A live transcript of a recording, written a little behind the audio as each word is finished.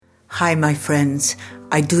Hi, my friends.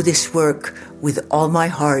 I do this work with all my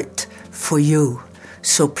heart for you.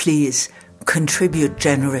 So please contribute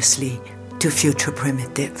generously to Future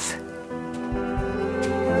Primitive.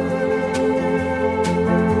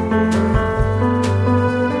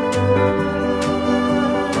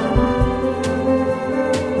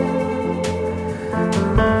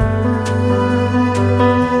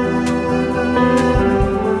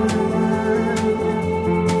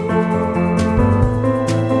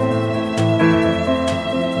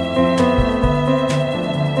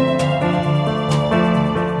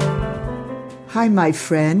 Hi, my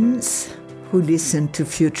friends who listen to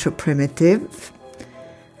Future Primitive.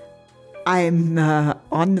 I'm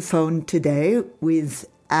on the phone today with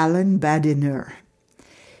Allan Badiner.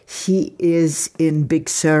 He is in Big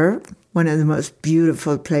Sur, one of the most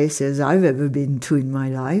beautiful places I've ever been to in my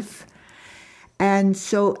life. And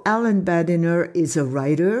so Allan Badiner is a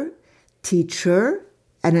writer, teacher,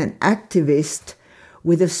 and an activist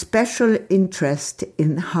with a special interest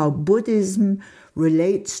in how Buddhism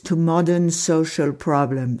relates to modern social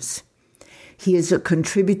problems. He is a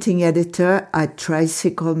contributing editor at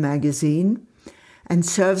Tricycle magazine and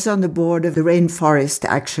serves on the board of the Rainforest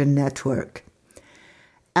Action Network.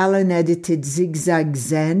 Allan edited Zig Zag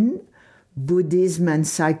Zen, Buddhism and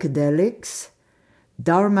Psychedelics,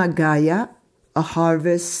 Dharma Gaia, A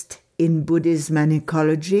Harvest in Buddhism and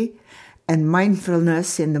Ecology, and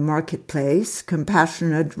Mindfulness in the Marketplace,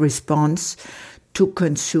 Compassionate Response to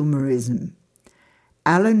Consumerism.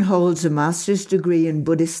 Allan holds a master's degree in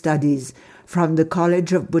Buddhist studies from the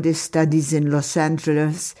College of Buddhist Studies in Los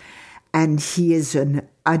Angeles, and he is an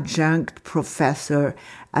adjunct professor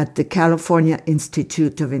at the California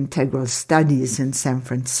Institute of Integral Studies in San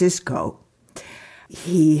Francisco.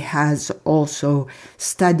 He has also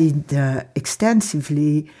studied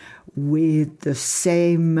extensively with the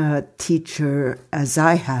same teacher as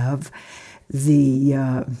I have,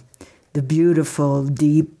 the beautiful,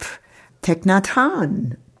 deep Thich Nhat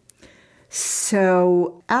Hanh.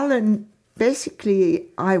 So, Allan, basically,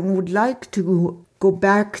 I would like to go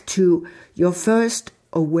back to your first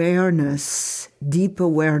awareness, deep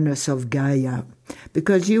awareness of Gaia,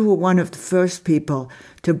 because you were one of the first people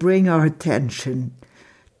to bring our attention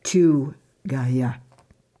to Gaia.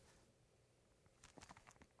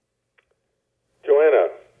 Joanna.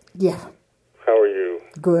 Yeah. How are you?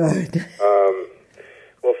 Good.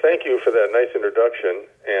 Well, thank you for that nice introduction.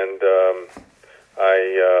 And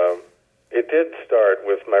it did start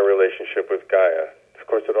with my relationship with Gaia. Of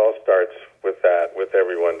course, it all starts with that, with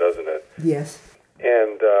everyone, doesn't it? Yes.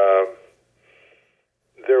 And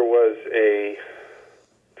there was a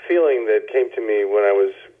feeling that came to me when I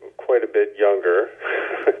was quite a bit younger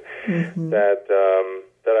mm-hmm. that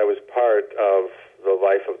I was part of the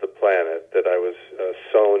life of the planet, that I was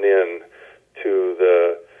sewn in to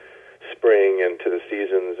the spring and to the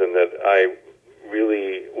seasons, and that I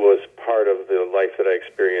really was part of the life that I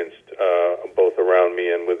experienced both around me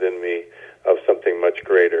and within me of something much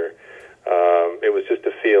greater. It was just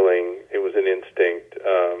a feeling. It was an instinct.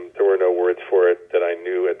 There were no words for it that I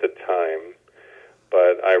knew at the time,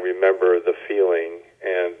 but I remember the feeling,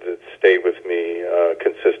 and it stayed with me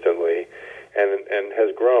consistently and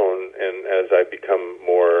has grown, and as I've become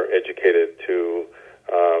more educated to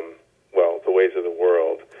the ways of the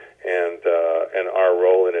world and our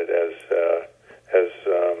role in it as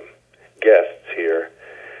guests here.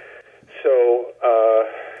 So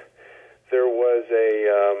there was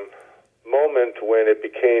a moment when it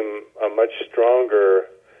became a much stronger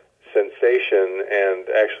sensation and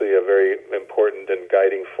actually a very important and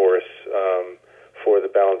guiding force for the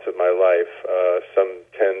balance of my life some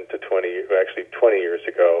 10 to 20, actually 20 years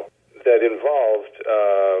ago, that involved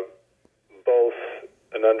both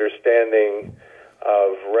an understanding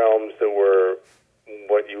of realms that were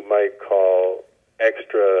what you might call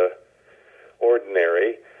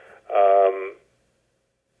extraordinary,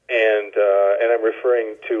 and I'm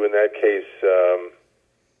referring to, in that case,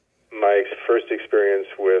 my first experience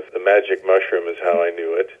with the magic mushroom is how I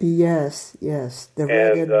knew it. Yes, the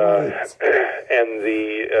red and white. And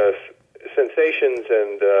the sensations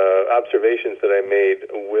and observations that I made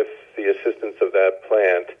with the assistance of that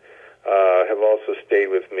plant have also stayed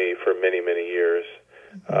with me for many, many years.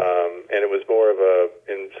 And it was more of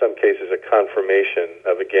in some cases, a confirmation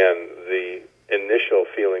of, again, the initial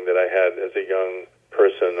feeling that I had as a young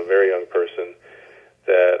person, a very young person,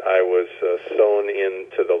 that I was sewn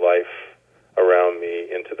into the life around me,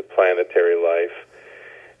 into the planetary life,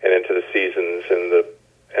 and into the seasons and the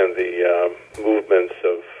movements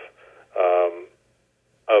of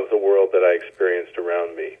the world that I experienced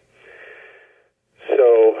around me.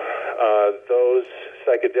 So those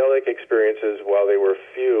psychedelic experiences, while they were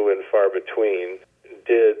few and far between,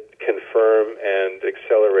 did confirm and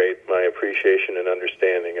accelerate my appreciation and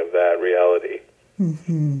understanding of that reality.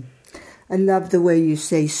 Mm-hmm. I love the way you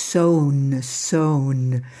say sown,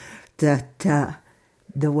 that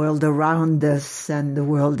the world around us and the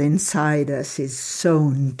world inside us is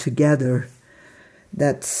sewn together.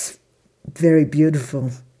 That's very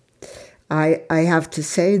beautiful. I have to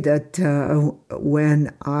say that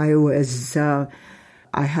when I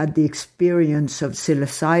had the experience of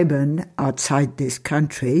psilocybin outside this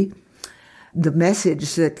country, the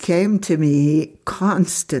message that came to me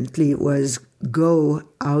constantly was, go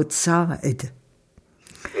outside.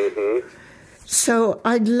 Mm-hmm. So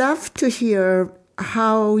I'd love to hear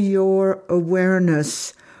how your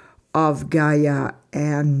awareness of Gaia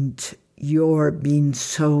and your being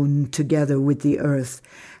sewn together with the earth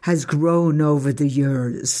has grown over the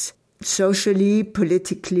years, socially,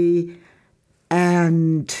 politically,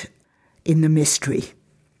 and in the mystery.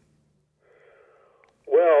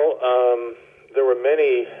 Well, there were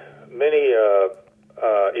many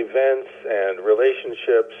events and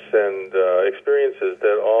relationships and experiences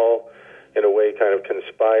that all, in a way, kind of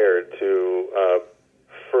conspired to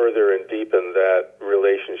further and deepen that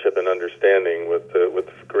relationship and understanding with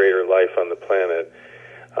greater life on the planet.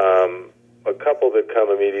 A couple that come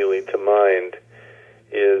immediately to mind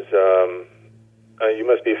is, you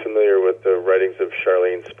must be familiar with the writings of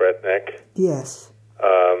Charlene Spretnak. Yes.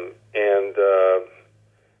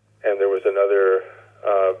 And there was another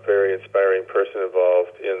very inspiring person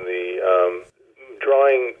involved in the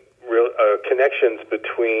drawing connections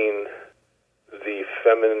between the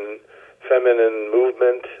feminine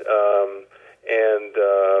movement and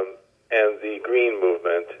the green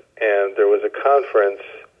movement. And there was a conference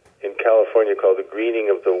in California called the Greening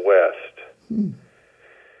of the West.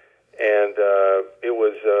 And it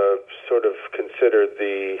was sort of considered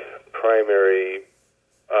the primary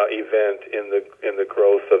event in the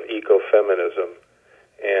growth of ecofeminism,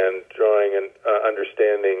 and drawing an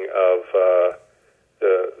understanding of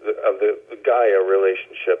the Gaia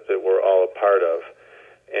relationship that we're all a part of.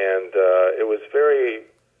 And it was very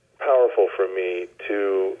powerful for me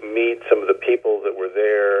to meet some of the people that were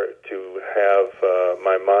there, to have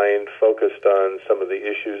my mind focused on some of the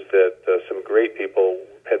issues that some great people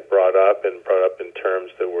had brought up in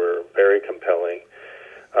terms that were very compelling.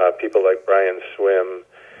 People like Brian Swim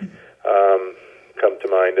come to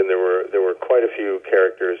mind, and there were quite a few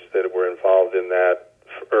characters that were involved in that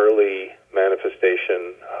early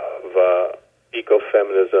manifestation of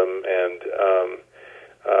ecofeminism and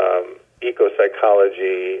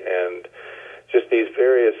eco-psychology, and just these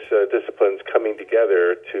various disciplines coming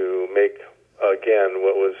together to make, again,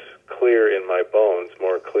 what was clear in my bones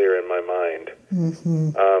more clear in my mind.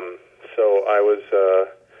 Mm-hmm. So I was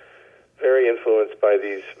very influenced by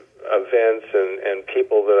these events and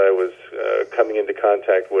people that I was coming into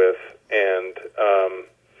contact with, and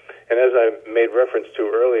as I made reference to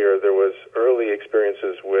earlier, there was early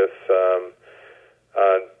experiences with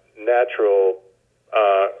natural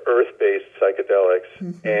earth-based psychedelics,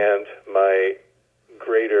 mm-hmm. and my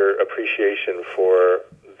greater appreciation for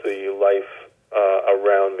the life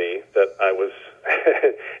around me that I was,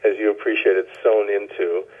 as you appreciated, sewn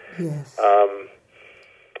into. Yes.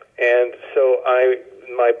 And so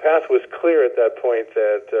my path was clear at that point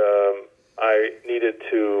that I needed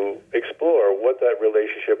to explore what that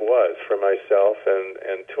relationship was for myself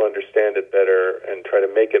and to understand it better and try to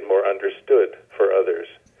make it more understood for others.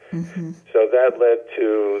 Mm-hmm. So that led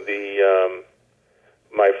to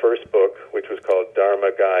my first book, which was called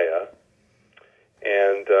Dharma Gaia,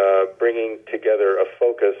 and bringing together a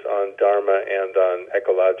focus on Dharma and on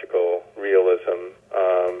ecological realism,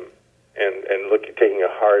 and taking a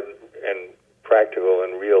hard and practical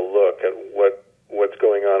and real look at what's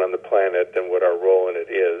going on the planet and what our role in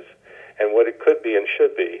it is, and what it could be and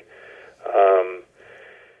should be.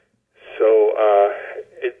 So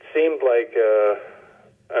it seemed like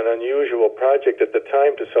an unusual project at the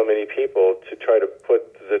time to so many people to try to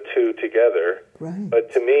put the two together. Right.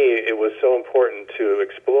 But to me, it was so important to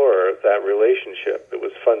explore that relationship. It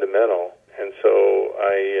was fundamental. And so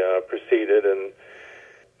I proceeded and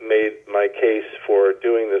made my case for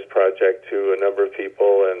doing this project to a number of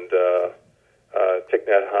people, and Thich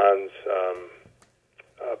Nhat Hanh's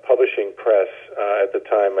publishing press at the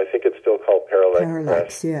time, I think it's still called Parallax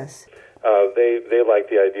Press. Yes. They liked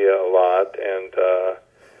the idea a lot, and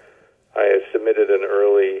I submitted an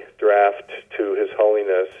early draft to His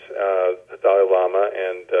Holiness, the Dalai Lama,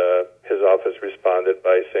 and his office responded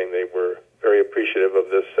by saying they were very appreciative of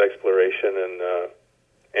this exploration,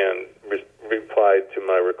 and replied to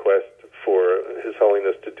my request for His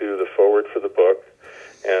Holiness to do the foreword for the book.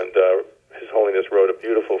 And His Holiness wrote a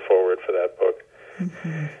beautiful foreword for that book.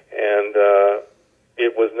 And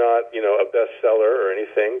it was not, a bestseller or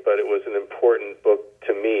anything, but it was an important book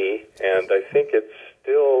to me, and I think it's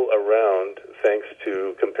still around thanks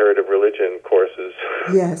to comparative religion courses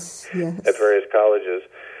yes. at various colleges.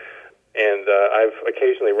 And I've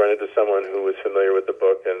occasionally run into someone who was familiar with the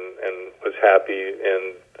book and was happy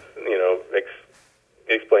and,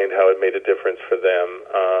 explained how it made a difference for them.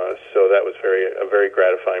 So that was a very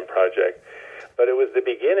gratifying project. But it was the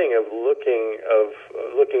beginning of looking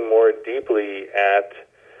more deeply at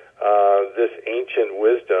this ancient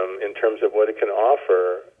wisdom in terms of what it can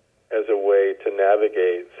offer as a way to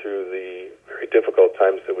navigate through the very difficult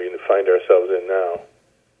times that we find ourselves in now.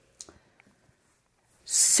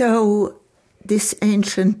 So, this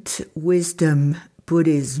ancient wisdom,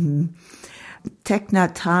 Buddhism, Thich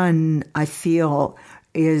Nhat Hanh, I feel,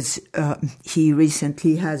 is, he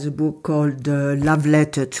recently has a book called Love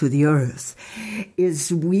Letter to the Earth,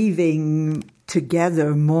 is weaving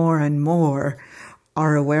together more and more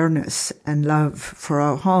our awareness and love for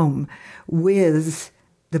our home with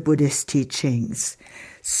the Buddhist teachings.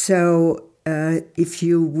 So, if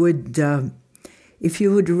you would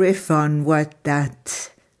riff on what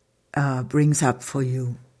that brings up for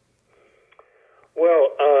you. Well,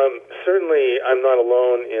 certainly I'm not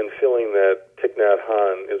alone in feeling that Thich Nhat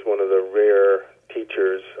Hanh is one of the rare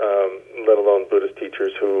teachers, let alone Buddhist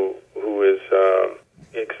teachers, who is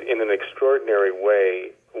in an extraordinary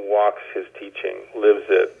way walks his teaching, lives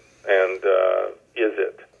it, and is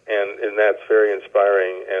it. And that's very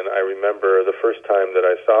inspiring. And I remember the first time that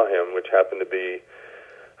I saw him, which happened to be,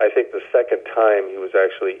 I think, the second time he was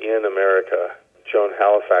actually in America. Joan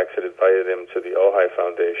Halifax had invited him to the Ojai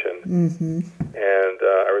Foundation. And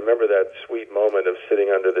I remember that sweet moment of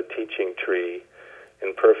sitting under the teaching tree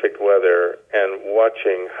in perfect weather and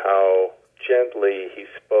watching how gently he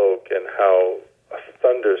spoke and how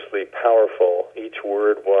thunderously powerful each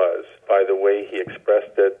word was by the way he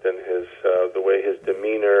expressed it and the way his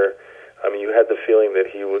demeanor. I mean, you had the feeling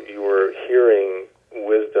that you were hearing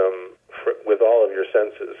wisdom with all of your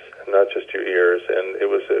senses, not just your ears, and it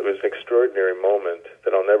was an extraordinary moment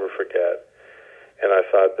that I'll never forget. And I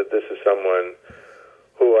thought that this is someone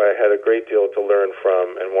who I had a great deal to learn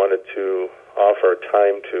from and wanted to offer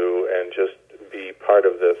time to and just be part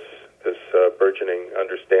of this burgeoning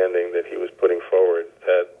understanding that he was putting forward,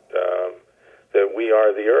 that we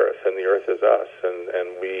are the earth and the earth is us, and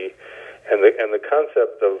the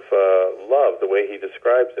concept of love, the way he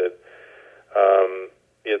describes it,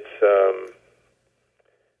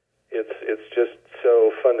 it's just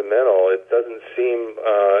so fundamental. It doesn't seem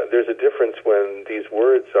there's a difference when these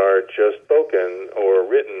words are just spoken or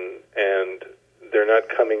written, and they're not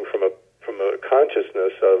coming from a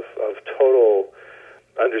consciousness of total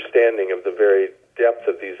understanding of the very depth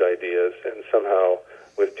of these ideas. And somehow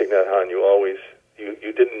with Thich Nhat Hanh,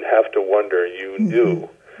 you didn't have to wonder. You knew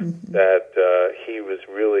that he was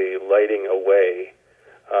really lighting a way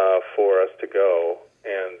for us to go,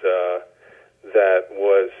 and that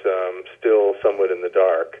was still somewhat in the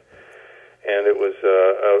dark. And it was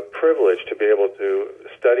a privilege to be able to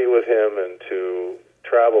study with him and to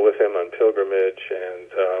travel with him on pilgrimage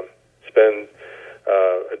and spend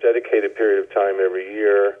a dedicated period of time every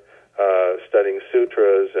year studying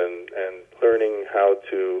sutras and learning how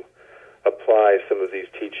to apply some of these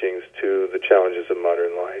teachings to the challenges of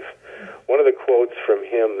modern life. One of the quotes from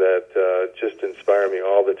him that just inspire me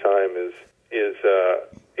all the time is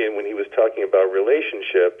when he was talking about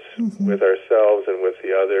relationships with ourselves and with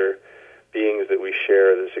the other beings that we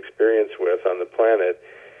share this experience with on the planet.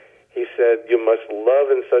 He said, "You must love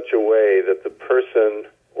in such a way that the person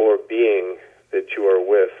or being that you are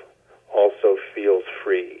with also feels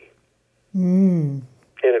free." And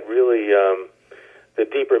it really, the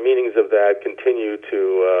deeper meanings of that continue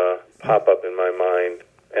to pop up in my mind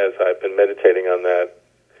as I've been meditating on that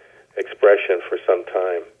expression for some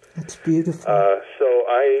time. That's beautiful. So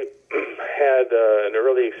I had an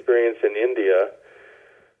early experience in India.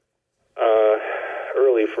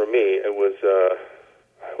 Early for me, I was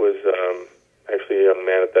actually a young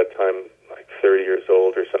man at that time, like 30 years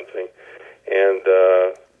old or something, and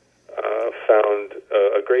found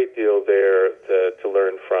a great deal there to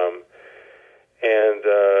learn from, and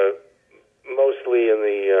mostly in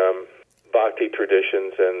the Bhakti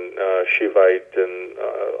traditions and Shivite and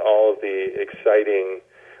all of the exciting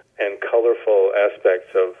and colorful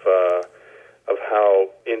aspects of how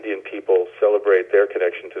Indian people celebrate their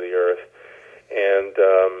connection to the earth. And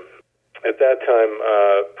at that time,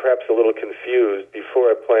 perhaps a little confused,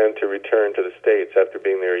 before I planned to return to the States after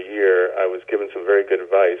being there a year, I was given some very good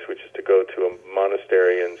advice, which is to go to a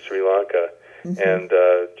monastery in Sri Lanka. and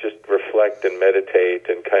just reflect and meditate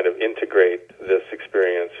and kind of integrate this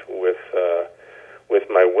experience with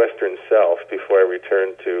my Western self before I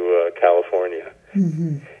returned to California.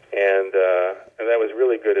 Mm-hmm. And that was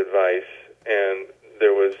really good advice. And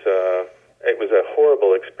there was it was a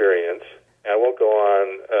horrible experience. I won't go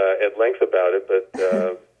on at length about it, but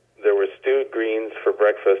there were stewed greens for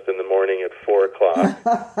breakfast in the morning at 4 o'clock,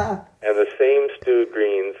 and the same stewed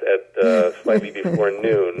greens at slightly before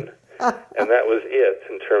noon. And that was it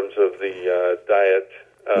in terms of the diet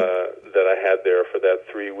that I had there for that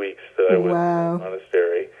 3 weeks that I was in the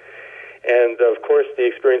monastery. And, of course, the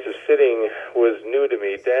experience of sitting was new to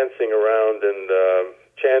me. Dancing around and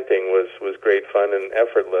chanting was great fun and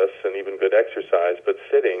effortless and even good exercise, but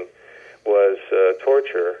sitting was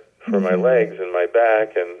torture for my legs and my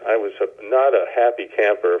back, and I was not a happy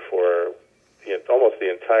camper for almost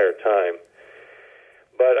the entire time.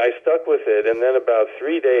 But I stuck with it, and then about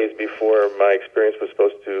 3 days before my experience was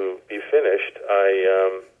supposed to be finished,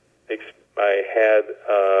 I had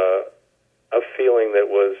a feeling that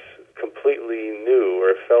was completely new,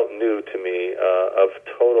 or felt new to me, of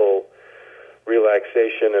total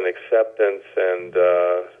relaxation and acceptance and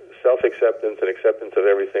self-acceptance and acceptance of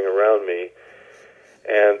everything around me,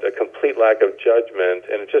 and a complete lack of judgment,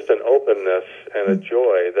 and just an openness and a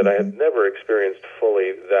joy that I had never experienced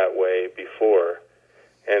fully that way before.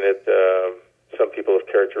 And some people have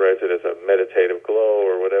characterized it as a meditative glow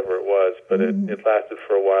or whatever it was, but it lasted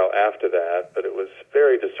for a while after that. But it was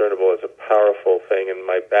very discernible as a powerful thing, and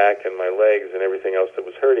my back and my legs and everything else that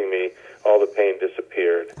was hurting me, all the pain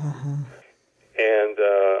disappeared. And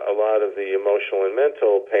a lot of the emotional and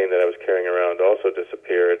mental pain that I was carrying around also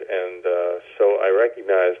disappeared. And so I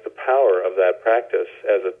recognized the power of that practice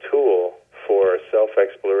as a tool for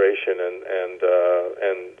self-exploration and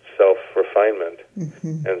self-refinement.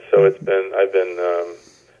 And so I've been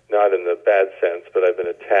not in the bad sense, but I've been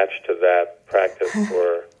attached to that practice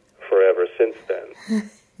for forever since then.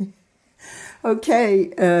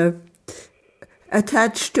 Okay,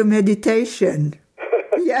 attached to meditation.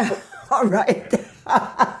 Yeah, all right.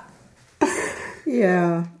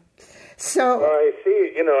 Yeah. So well, I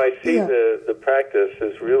see the practice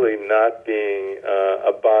as really not being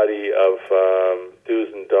a body of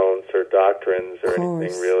do's and don'ts or doctrines or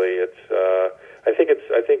anything. Really, I think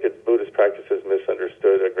that Buddhist practice is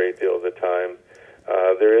misunderstood a great deal of the time.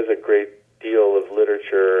 There is a great deal of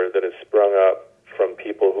literature that has sprung up from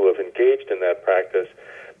people who have engaged in that practice,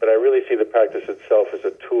 but I really see the practice itself as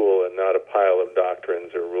a tool and not a pile of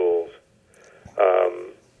doctrines or rules,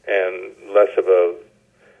 and less of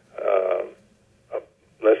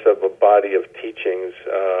a body of teachings,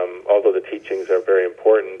 although the teachings are very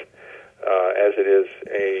important, as it is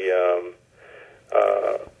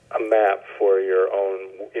a map for your own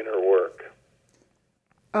inner work.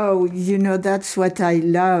 Oh, that's what I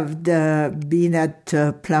loved, being at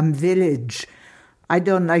Plum Village. I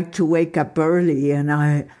don't like to wake up early, and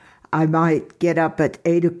I might get up at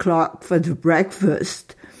 8 o'clock for the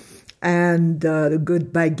breakfast, and the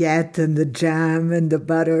good baguette and the jam and the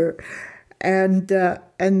butter. And the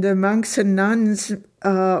monks and nuns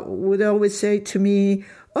would always say to me,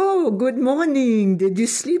 "Oh, good morning, did you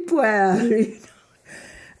sleep well?"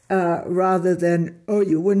 Rather than, "Oh,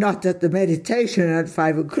 you were not at the meditation at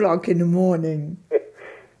 5 o'clock in the morning."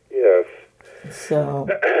 Yes. So.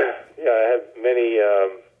 Yeah, I had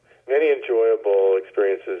many enjoyable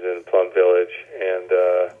experiences in Plum Village, and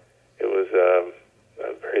it was a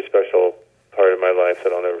very special part of my life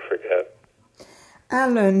that I'll never forget.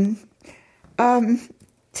 Allan,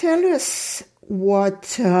 tell us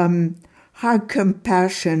how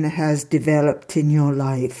compassion has developed in your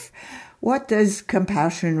life. What does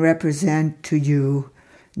compassion represent to you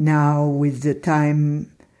now, with the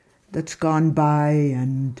time that's gone by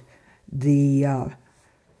and the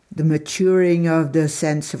maturing of the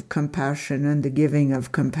sense of compassion and the giving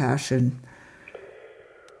of compassion?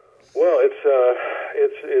 Well, it's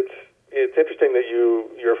interesting that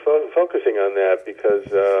you're focusing on that, because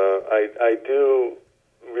I do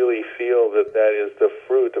really feel that is the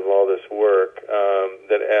fruit of all this work,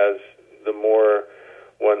 that as the more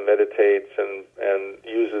one meditates and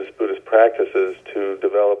uses Buddhist practices to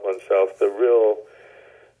develop oneself, the real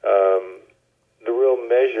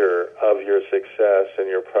measure of your success and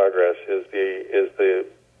your progress is the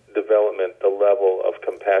development, the level of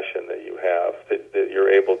compassion that you have, that you're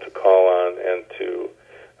able to call on and to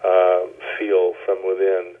feel from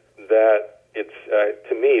within. That it's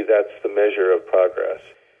to me, that's the measure of progress.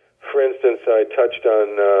 For instance, I touched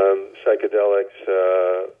on psychedelics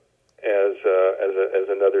as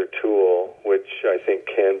another tool, which I think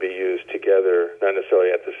can be used together, not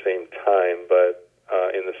necessarily at the same time, but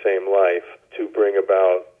in the same life. to bring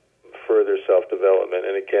about further self-development.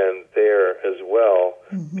 And again, there as well,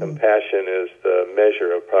 compassion is the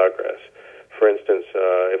measure of progress. For instance,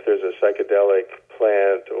 if there's a psychedelic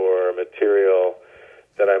plant or material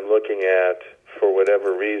that I'm looking at for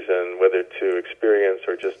whatever reason, whether to experience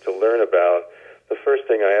or just to learn about, the first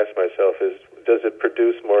thing I ask myself is, does it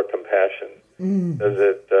produce more compassion? Does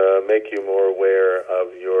it make you more aware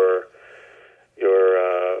of your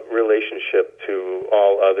relationship to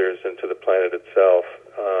all others and to the planet itself?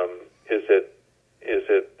 Is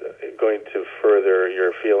it going to further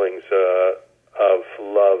your feelings of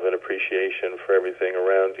love and appreciation for everything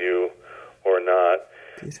around you or not?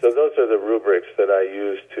 So those are the rubrics that I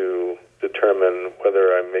use to determine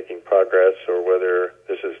whether I'm making progress or whether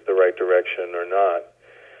this is the right direction or not.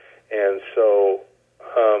 And so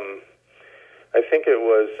I think it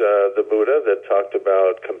was the Buddha that talked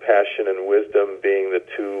about compassion and wisdom being the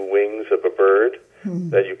two wings of a bird,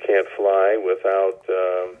 that you can't fly without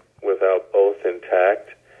both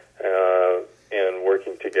intact and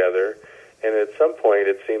working together. And at some point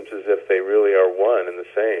it seems as if they really are one and the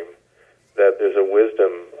same, that there's a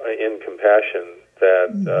wisdom in compassion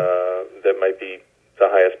that might be the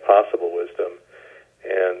highest possible wisdom,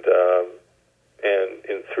 and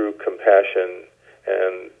through compassion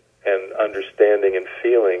and understanding and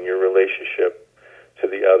feeling your relationship to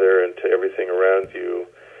the other and to everything around you,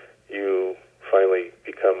 you finally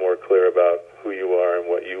become more clear about who you are and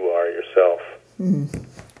what you are yourself.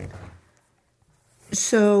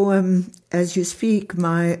 So, as you speak,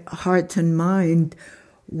 my heart and mind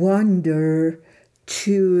wander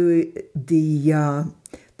to the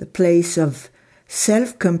place of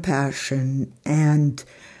self-compassion. And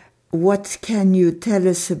what can you tell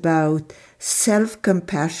us about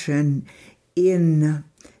self-compassion in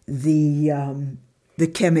the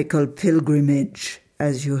chemical pilgrimage,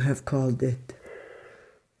 as you have called it?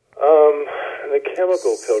 The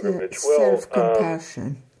chemical pilgrimage.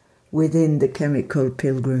 Self-compassion within the chemical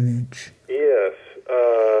pilgrimage. Yes.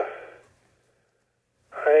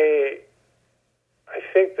 I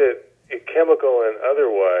think that chemical and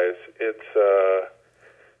otherwise, it's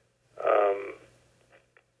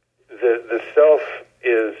the self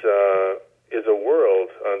is a world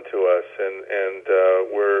unto us, and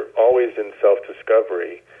we're always in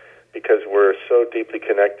self-discovery because we're so deeply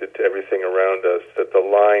connected to everything around us that the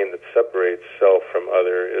line that separates self from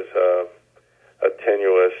other is a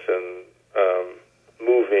tenuous and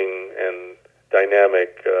moving and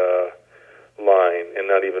dynamic line, and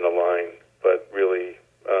not even a line, but really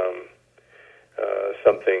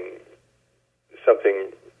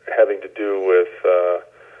something having to do with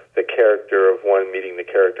the character of one meeting the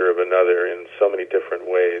character of another in so many different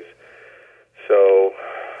ways. So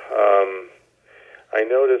I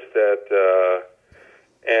noticed that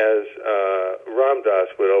as Ram Dass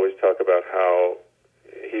would always talk about how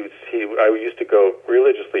I used to go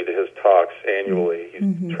religiously to his talks annually. He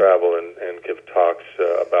used to travel and give talks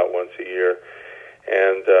about once a year,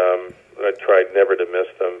 and I tried never to miss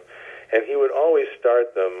them. And he would always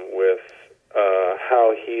start them with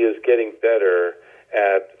how he is getting better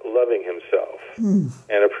at loving himself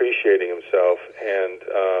and appreciating himself and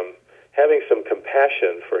having some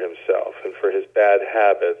compassion for himself and for his bad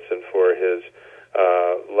habits and for his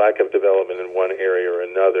lack of development in one area or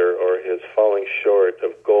another, or his falling short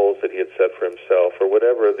of goals that he had set for himself, or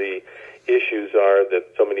whatever the issues are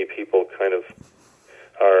that so many people kind of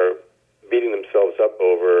are beating themselves up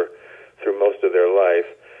over through most of their life.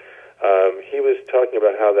 He was talking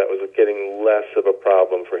about how that was getting less of a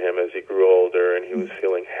problem for him as he grew older, and he was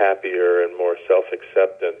feeling happier and more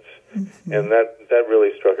self-acceptance. And that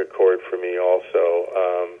really struck a chord for me also,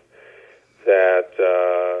 that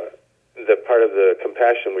part of the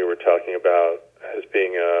compassion we were talking about as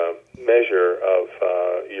being a measure of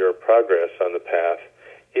your progress on the path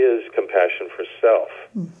is compassion for self,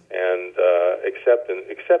 and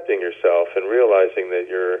accepting yourself and realizing that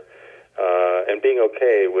you're and being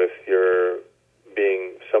okay with your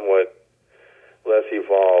being somewhat less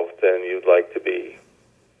evolved than you'd like to be.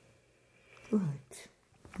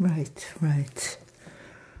 Right.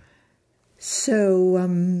 So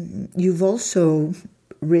you've also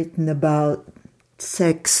written about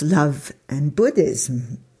sex, love, and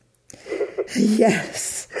Buddhism.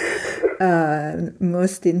 Yes.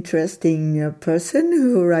 Most interesting person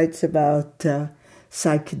who writes about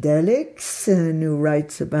psychedelics and who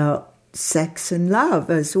writes about sex and love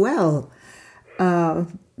as well.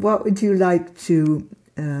 What would you like to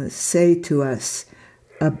say to us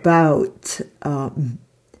about,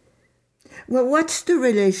 what's the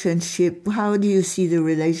relationship? How do you see the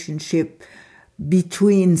relationship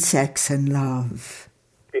between sex and love?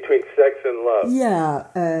 Between sex and and love. Yeah,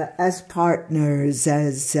 as partners,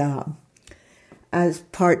 as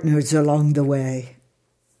partners along the way.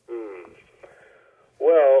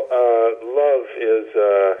 Well, love is,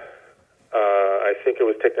 I think it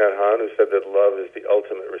was Thich Nhat Hanh who said that love is the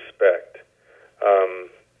ultimate respect.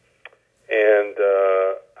 And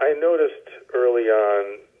I noticed early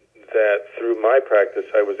on that through my practice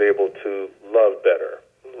I was able to love better.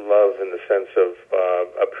 Love in the sense of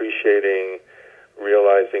appreciating,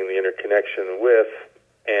 realizing the interconnection with,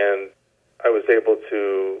 and I was able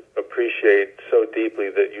to appreciate so deeply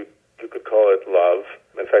that you could call it love.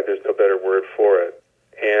 In fact, there's no better word for it.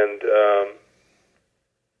 And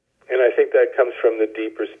I think that comes from the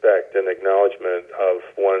deep respect and acknowledgement of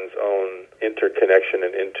one's own interconnection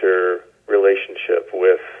and interrelationship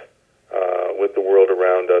with the world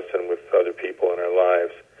around us and with other people in our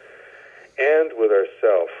lives and with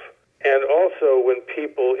ourselves. And also when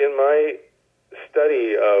people, in my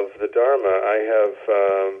study of the Dharma, I have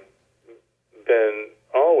been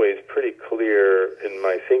always pretty clear in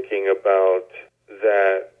my thinking about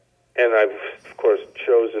that. And I've, of course,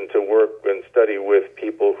 chosen to work and study with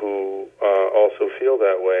people who also feel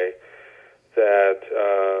that way, that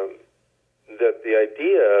the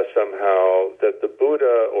idea somehow that the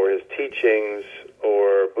Buddha or his teachings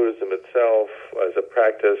or Buddhism itself as a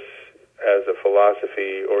practice, as a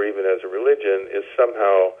philosophy, or even as a religion is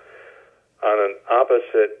somehow on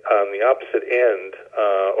the opposite end,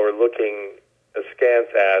 or looking askance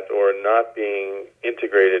at, or not being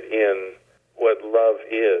integrated in what love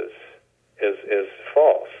is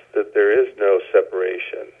false, that there is no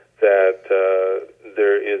separation, that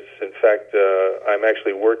there is, in fact,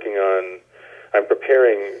 I'm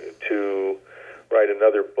preparing to write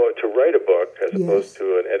a book as opposed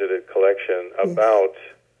to an edited collection about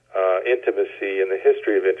intimacy and the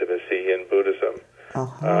history of intimacy in Buddhism.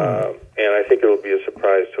 And I think it will be a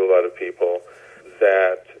surprise to a lot of people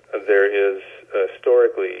that there is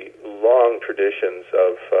historically long traditions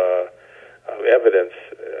of evidence,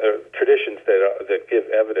 traditions that give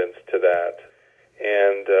evidence to that,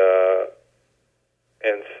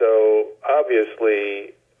 and so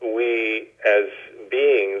obviously we as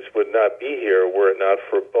beings would not be here were it not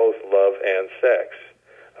for both love and sex.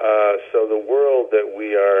 So the world that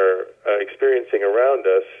we are experiencing around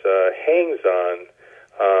us hangs on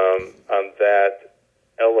that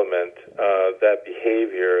element, that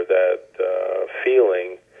behavior, that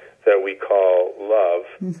feeling that we call love,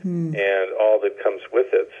 and all that comes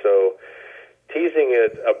with it. So teasing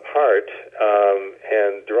it apart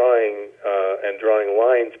and drawing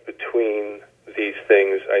lines between these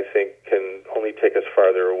things, I think, can only take us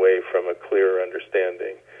farther away from a clearer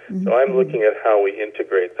understanding. So I'm looking at how we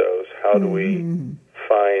integrate those. How do we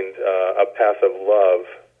find a path of love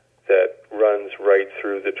that runs right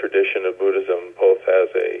through the tradition of Buddhism, both as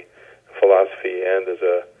a philosophy and as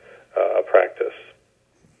a practice?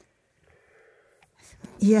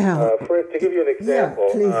 Yeah. To give you an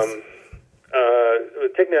example, Thich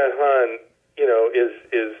Nhat Hanh,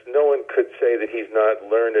 is no one could say that he's not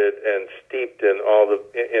learned and steeped in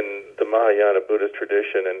in the Mahayana Buddhist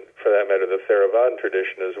tradition, and for that matter, the Theravadan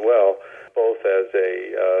tradition as well, both as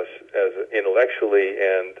intellectually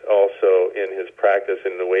and also in his practice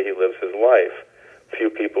and the way he lives his life. Few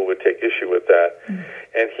people would take issue with that,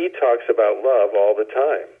 and he talks about love all the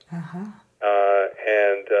time.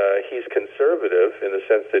 And he's conservative in the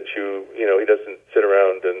sense that he doesn't sit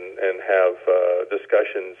around and have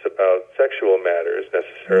discussions about sexual matters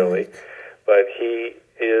necessarily, but he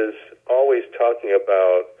is always talking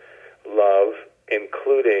about love,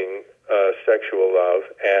 including sexual love,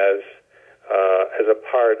 as a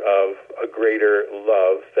part of a greater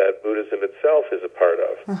love that Buddhism itself is a part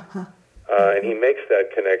of. And he makes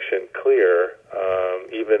that connection clear,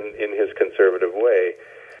 even in his conservative way.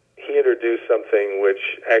 He introduced something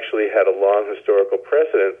which actually had a long historical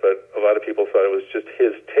precedent, but a lot of people thought it was just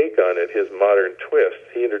his take on it, his modern twist.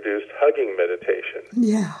 He introduced hugging meditation,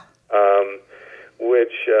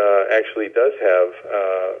 which actually does have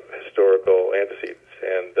historical antecedents,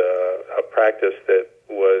 and a practice that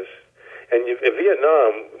was... And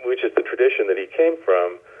Vietnam, which is the tradition that he came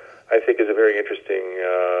from, I think is a very interesting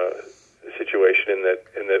situation in that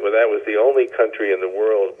that was the only country in the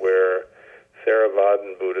world where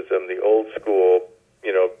Theravadan Buddhism, the old school,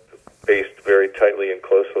 based very tightly and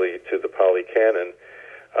closely to the Pali Canon,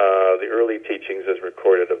 the early teachings as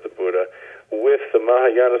recorded of the Buddha, with the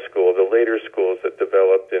Mahayana school, the later schools that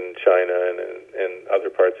developed in China and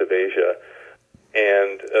other parts of Asia.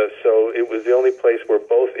 And so it was the only place where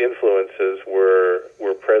both influences were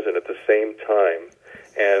present at the same time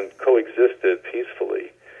and coexisted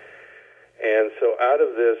peacefully. And so out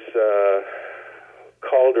of this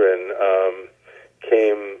cauldron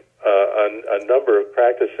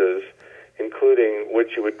practices, including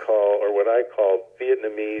what you would call, or what I call,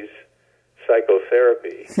 Vietnamese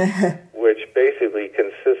psychotherapy, which basically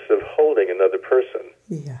consists of holding another person.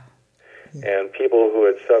 Yeah. And people who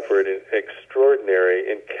had suffered extraordinary,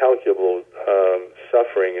 incalculable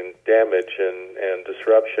suffering and damage and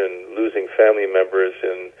disruption, losing family members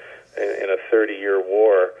in a 30-year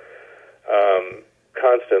war,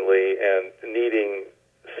 constantly, and needing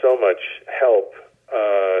so much help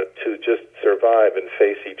to just survive and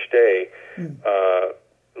face each day,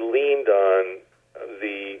 leaned on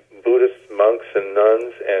the Buddhist monks and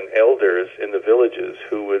nuns and elders in the villages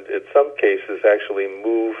who would, in some cases, actually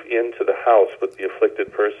move into the house with the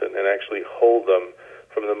afflicted person and actually hold them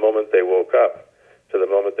from the moment they woke up to the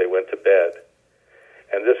moment they went to bed.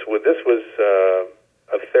 And this was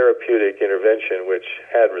a therapeutic intervention which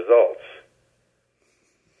had results.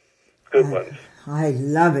 Good ones. I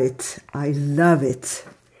love it. I love it.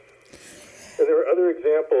 And there are other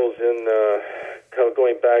examples in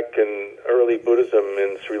going back in early Buddhism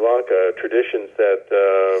in Sri Lanka, traditions that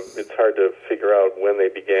it's hard to figure out when they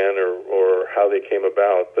began or how they came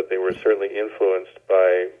about, but they were certainly influenced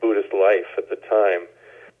by Buddhist life at the time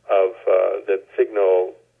of that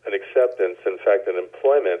signal an acceptance, in fact, an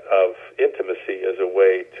employment of intimacy as a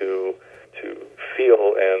way to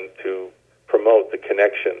feel and to promote the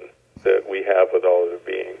connection that we have with all other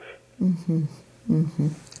beings. Mm-hmm. Mm-hmm.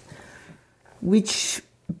 Which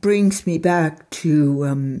brings me back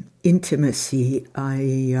to intimacy.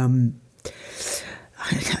 I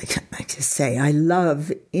just say I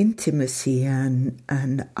love intimacy,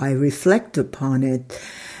 and I reflect upon it.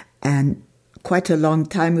 And quite a long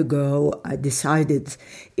time ago, I decided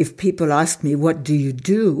if people ask me, what do you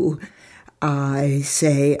do? I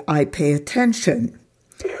say, I pay attention.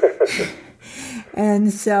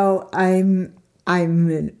 And so I'm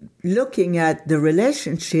looking at the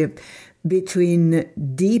relationship between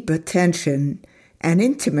deep attention and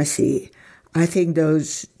intimacy. I think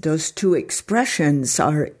those two expressions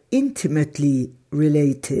are intimately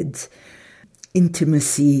related,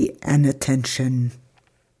 intimacy and attention.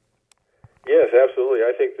 Yes, absolutely.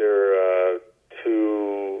 I think there are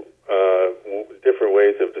two different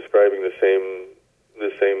ways of describing the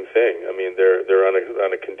same thing. I mean, they're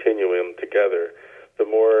on a continuum together. The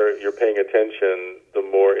more you're paying attention, the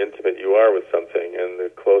more intimate you are with something, and the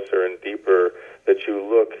closer and deeper that you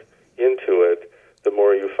look into it, the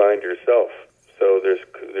more you find yourself. So there's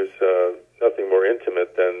nothing more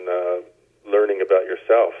intimate than learning about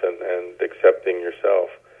yourself and accepting yourself.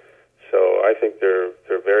 So I think they're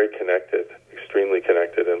very connected, extremely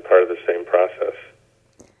connected, and part of the same process.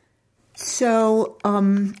 So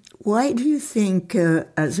why do you think,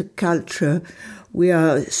 as a culture, we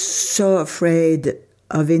are so afraid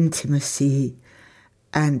of intimacy,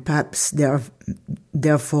 and perhaps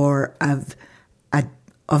therefore of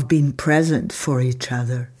being present for each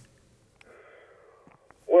other?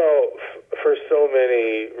 Well, for so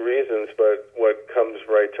many reasons, but what comes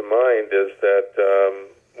right to mind is that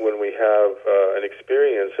when we have an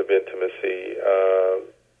experience of intimacy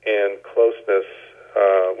and closeness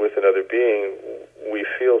with another being, we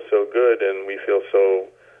feel so good and we feel so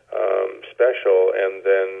special, and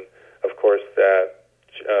then, of course, that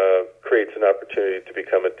creates an opportunity to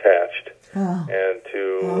become attached and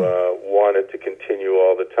to want it to continue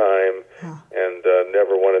all the time and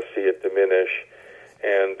never want to see it diminish.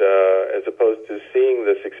 And as opposed to seeing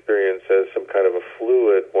this experience as some kind of a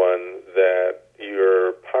fluid one that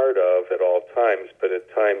you're part of at all times, but at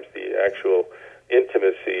times the actual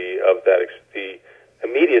intimacy of that, the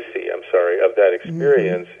immediacy, of that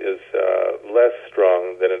experience is less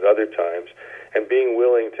strong than at other times. And being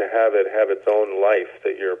willing to have it have its own life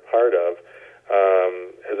that you're a part of,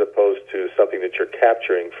 as opposed to something that you're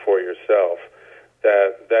capturing for yourself,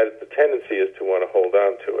 that the tendency is to want to hold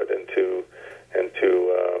on to it and to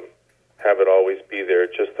have it always be there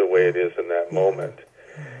just the way it is in that moment.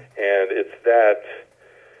 And it's that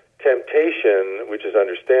temptation, which is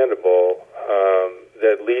understandable,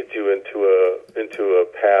 that leads you into a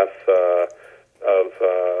path of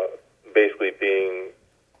basically being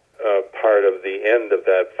part of the end of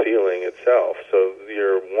that feeling itself. So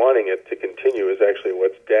you're wanting it to continue is actually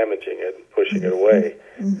what's damaging it and pushing it away.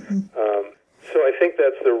 So I think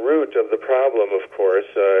that's the root of the problem, of course,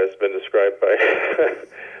 has been described by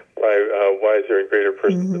wiser and greater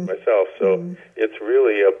persons than myself. So it's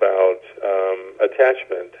really about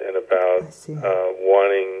attachment and about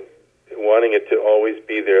wanting it to always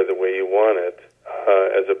be there the way you want it,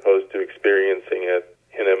 as opposed to experiencing it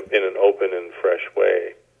in an open and fresh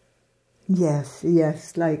way.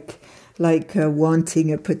 Yes, like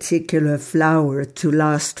wanting a particular flower to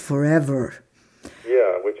last forever.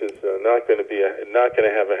 Yeah, which is not going to be not going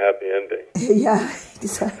to have a happy ending. Yeah,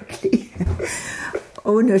 exactly.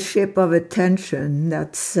 Ownership of attention,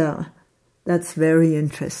 that's very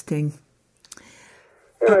interesting.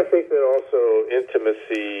 And I think that also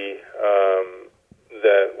intimacy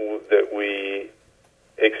that we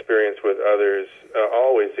experience with others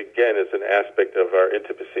always, again, is an aspect of our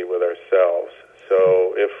intimacy with ourselves.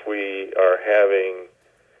 So if we are having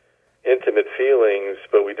intimate feelings,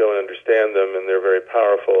 but we don't understand them, and they're very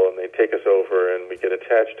powerful, and they take us over, and we get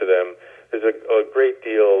attached to them, there's a great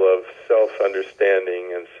deal of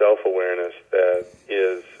self-understanding and self-awareness that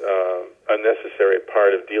is a necessary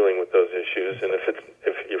part of dealing with those issues. And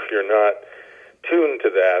if you're not tuned to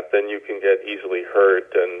that, then you can get easily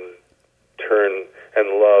hurt, and turn, and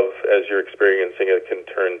love, as you're experiencing it, can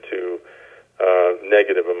turn to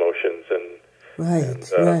negative emotions and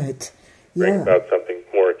right. bring about something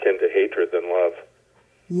more akin to hatred than love.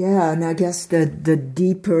 Yeah, and I guess the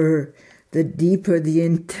deeper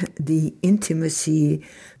the intimacy,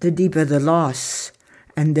 the deeper the loss,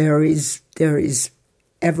 and there is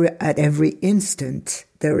at every instant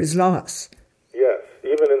there is loss. Yes,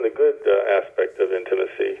 even in the good aspect of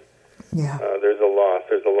intimacy, there's a loss.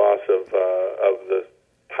 There's a loss of the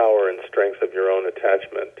power and strength of your own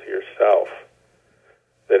attachment to yourself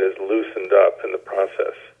that is loosened up in the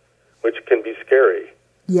process, which can be scary.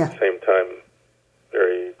 Yeah. At the same time,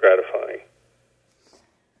 very gratifying.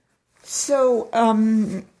 So,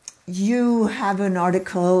 you have an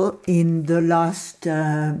article in the last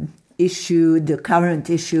issue, the current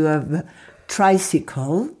issue of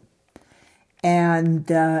Tricycle, and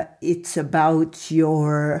it's about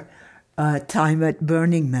your time at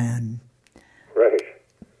Burning Man. Right.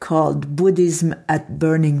 Called Buddhism at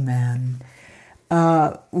Burning Man.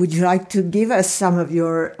 Would you like to give us some of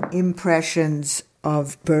your impressions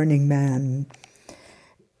of Burning Man?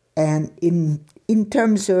 And in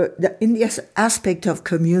terms of in the aspect of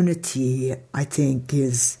community, I think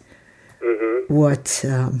is what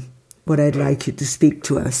I'd like you to speak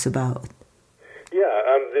to us about. Yeah,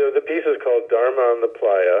 the piece is called Dharma on the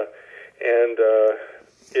Playa, and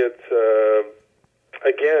it's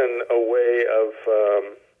again a way of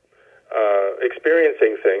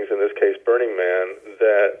experiencing things, in this case Burning Man,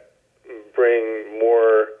 that bring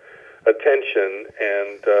more attention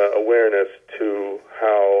and awareness to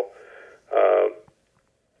how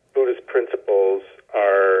Buddhist principles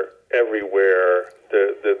are everywhere,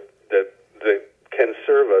 that can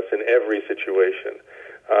serve us in every situation,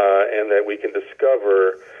 and that we can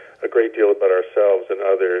discover a great deal about ourselves and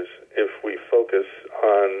others if we focus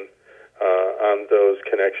on those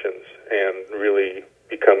connections and really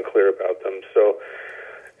become clear about them. So,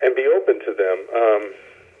 and be open to them,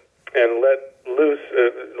 and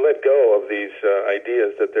let go of these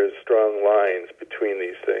ideas that there's strong lines between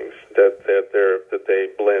these things, that they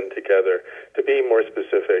blend together. To be more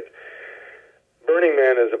specific, Burning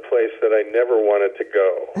Man is a place that I never wanted to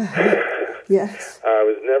go. Yes. I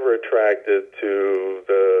was never attracted to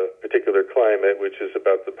the particular climate, which is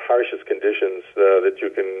about the harshest conditions that you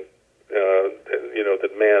can,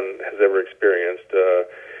 that man has ever experienced.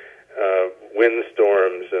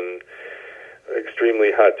 Windstorms and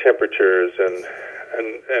extremely hot temperatures, and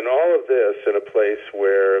all of this in a place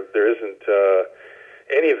where there isn't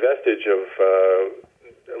any vestige of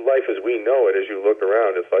life as we know it. As you look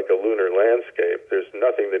around, it's like a lunar landscape. There's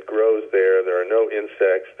nothing that grows there. There are no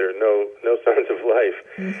insects. There are no signs of life.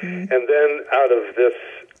 Mm-hmm. And then out of this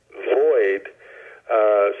void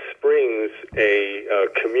springs a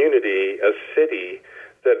community, a city,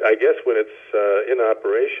 that I guess when it's in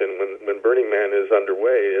operation, when Burning Man is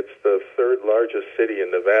underway, it's the third largest city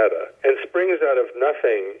in Nevada, and springs out of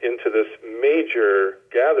nothing into this major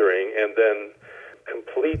gathering, and then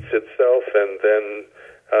completes itself, and then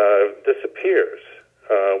disappears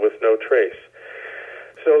with no trace.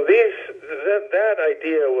 So that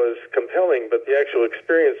idea was compelling, but the actual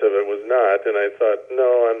experience of it was not. And I thought,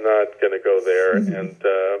 no, I'm not going to go there. Mm-hmm. And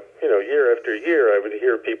year after year, I would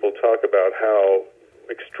hear people talk about how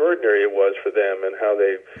extraordinary it was for them, and how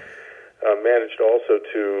they managed also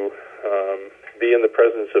to be in the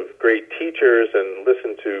presence of great teachers and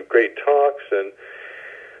listen to great talks, and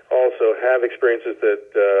also have experiences that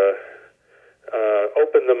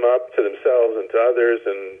open them up to themselves and to others,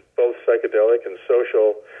 and both psychedelic and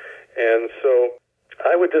social. And so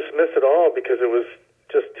I would dismiss it all because it was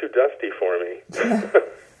just too dusty for me.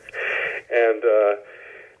 And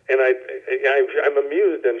I'm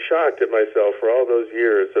amused and shocked at myself for all those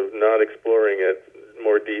years of not exploring it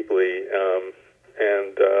more deeply,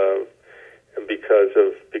 and because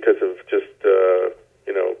of just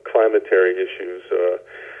climatary issues,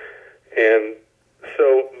 and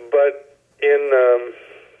so. But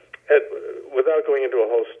without going into a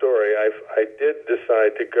whole story, I did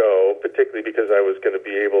decide to go, particularly because I was going to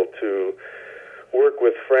be able to work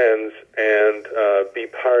with friends and be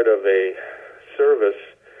part of a service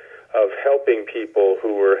of helping people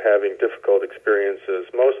who were having difficult experiences,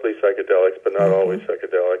 mostly psychedelics, but not always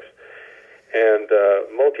psychedelics. And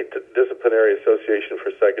Multidisciplinary Association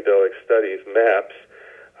for Psychedelic Studies, MAPS,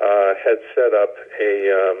 had set up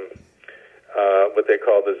a what they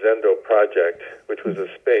call the Zendo Project, which was a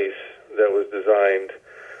space that was designed,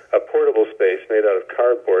 a portable space made out of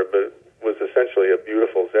cardboard, but was essentially a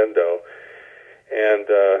beautiful Zendo. And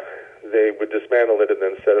they would dismantle it and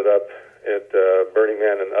then set it up at Burning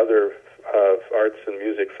Man and other arts and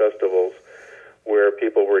music festivals where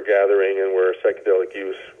people were gathering and where psychedelic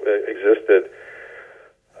use existed.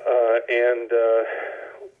 And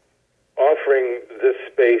offering this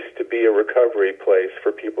space to be a recovery place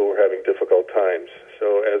for people who are having difficult times.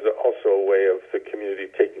 So as also a way of the community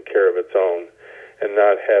taking care of its own and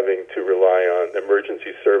not having to rely on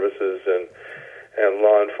emergency services and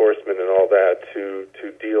law enforcement and all that to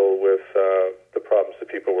deal with the problems that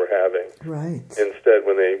people were having. Right. Instead,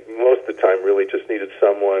 when they, most of the time, really just needed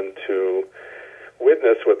someone to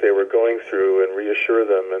witness what they were going through and reassure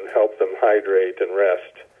them and help them hydrate and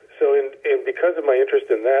rest. So because of my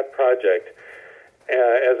interest in that project,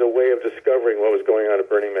 as a way of discovering what was going on at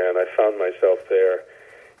Burning Man, I found myself there.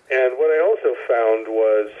 And what I also found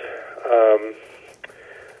was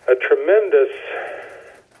a tremendous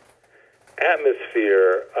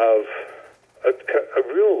atmosphere of a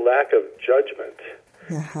real lack of judgment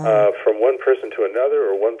from one person to another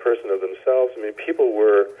or one person of themselves. I mean, people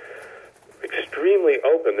were extremely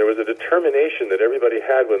open. There was a determination that everybody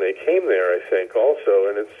had when they came there, I think, also,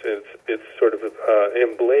 and it's sort of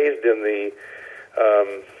emblazed in the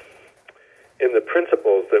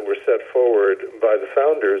principles that were set forward by the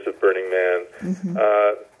founders of Burning Man,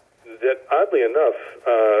 that oddly enough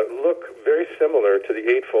look very similar to the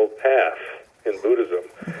Eightfold Path in Buddhism.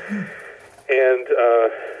 And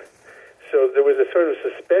so there was a sort of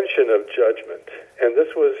suspension of judgment, and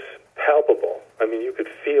this was palpable. I mean, you could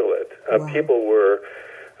feel it. People were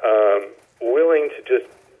willing to just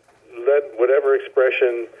let whatever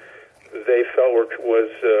expression they felt was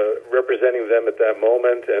representing them at that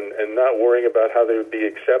moment and not worrying about how they would be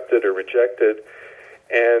accepted or rejected.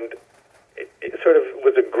 And it sort of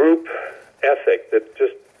was a group ethic that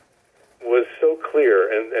just was so clear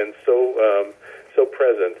and so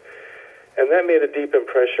present. And that made a deep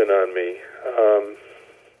impression on me.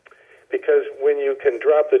 Because when you can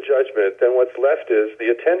drop the judgment, then what's left is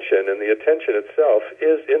the attention, and the attention itself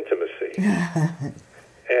is intimacy.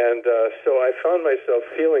 And so I found myself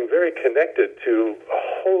feeling very connected to a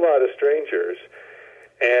whole lot of strangers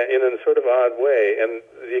and in a sort of odd way. And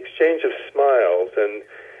the exchange of smiles and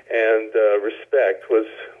respect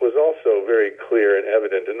was also very clear and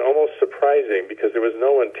evident and almost surprising because there was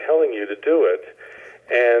no one telling you to do it.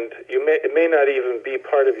 And it may not even be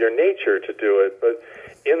part of your nature to do it, but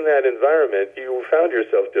in that environment, you found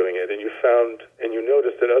yourself doing it, and you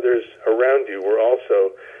noticed that others around you were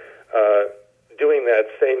also doing that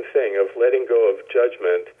same thing of letting go of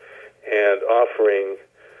judgment and offering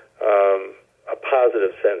a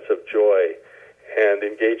positive sense of joy and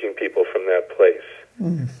engaging people from that place.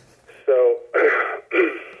 So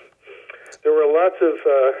there were lots of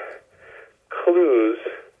clues,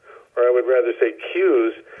 or I would rather say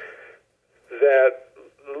cues, that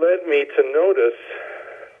led me to notice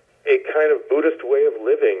a kind of Buddhist way of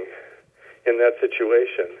living in that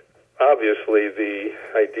situation. Obviously, the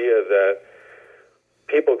idea that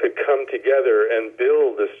people could come together and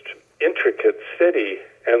build this intricate city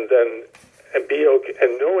and be okay,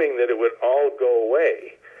 and knowing that it would all go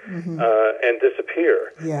away and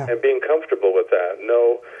disappear, and being comfortable with that.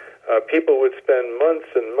 People would spend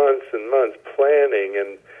months and months and months planning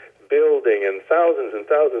and building and thousands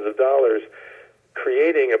of dollars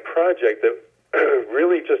creating a project that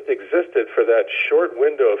really just existed for that short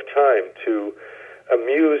window of time to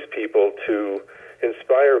amuse people, to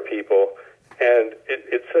inspire people, and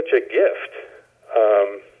it's such a gift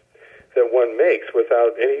that one makes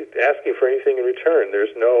without asking for anything in return.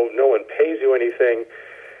 There's no one pays you anything.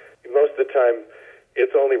 Most of the time,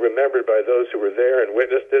 it's only remembered by those who were there and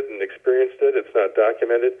witnessed it and experienced it. It's not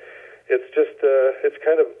documented. It's just it's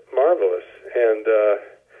kind of marvelous, and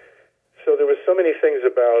so there was so many things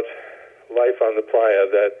about life on the playa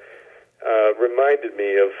that reminded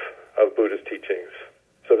me of Buddhist teachings.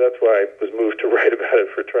 So that's why I was moved to write about it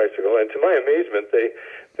for Tricycle. And to my amazement,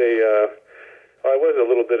 I was a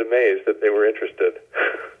little bit amazed that they were interested.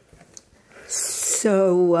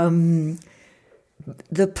 So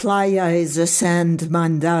the playa is a sand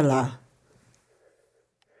mandala.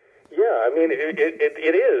 Yeah, I mean, it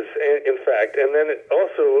is, in fact, and then it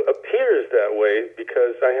also appears that way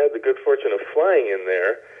because I had the good fortune of flying in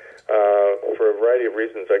there for a variety of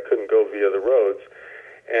reasons. I couldn't go via the roads,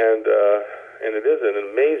 and it is an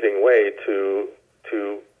amazing way to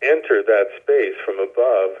enter that space from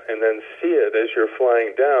above and then see it as you're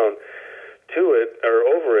flying down to it, or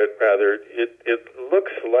over it, rather. It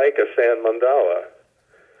looks like a sand mandala.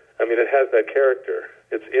 I mean, it has that character.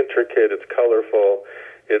 It's intricate, it's colorful,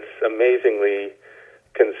 it's amazingly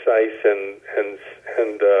concise and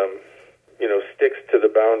sticks to the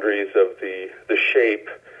boundaries of the shape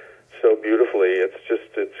so beautifully.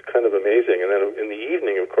 It's kind of amazing. And then in the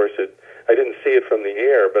evening, of course, I didn't see it from the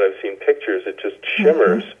air, but I've seen pictures. It just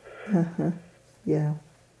shimmers. Yeah.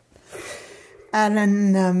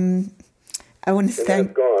 Allan, I want to thank...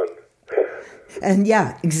 It's gone. And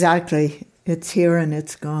yeah, exactly. It's here and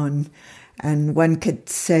it's gone. And one could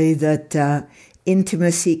say that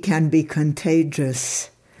intimacy can be contagious.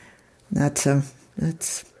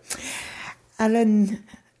 Allan,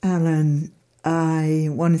 I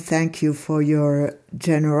want to thank you for your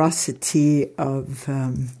generosity of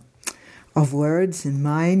words and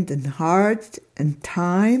mind and heart and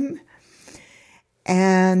time.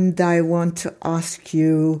 And I want to ask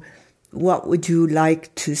you, what would you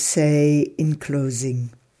like to say in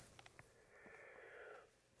closing?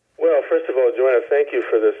 Well, first of all, Joanna, thank you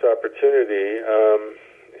for this opportunity.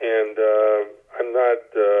 And I'm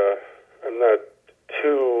not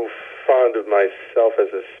too fond of myself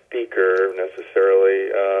as a speaker necessarily,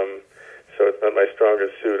 so it's not my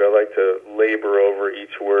strongest suit. I like to labor over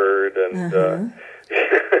each word and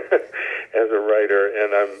as a writer,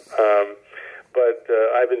 and but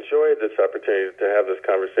I've enjoyed this opportunity to have this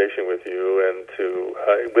conversation with you, and to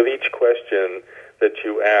with each question that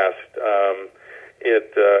you asked.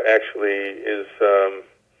 It actually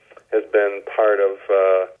has been part of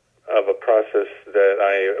a process that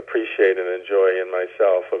I appreciate and enjoy in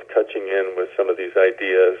myself, of touching in with some of these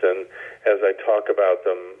ideas, and as I talk about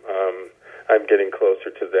them, I'm getting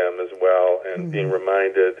closer to them as well, and being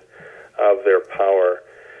reminded of their power.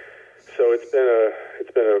 So it's been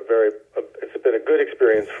a good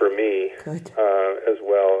experience for me as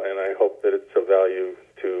well, and I hope that it's of value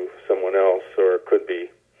to someone else, or could be.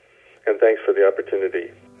 And thanks for the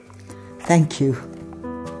opportunity. Thank you.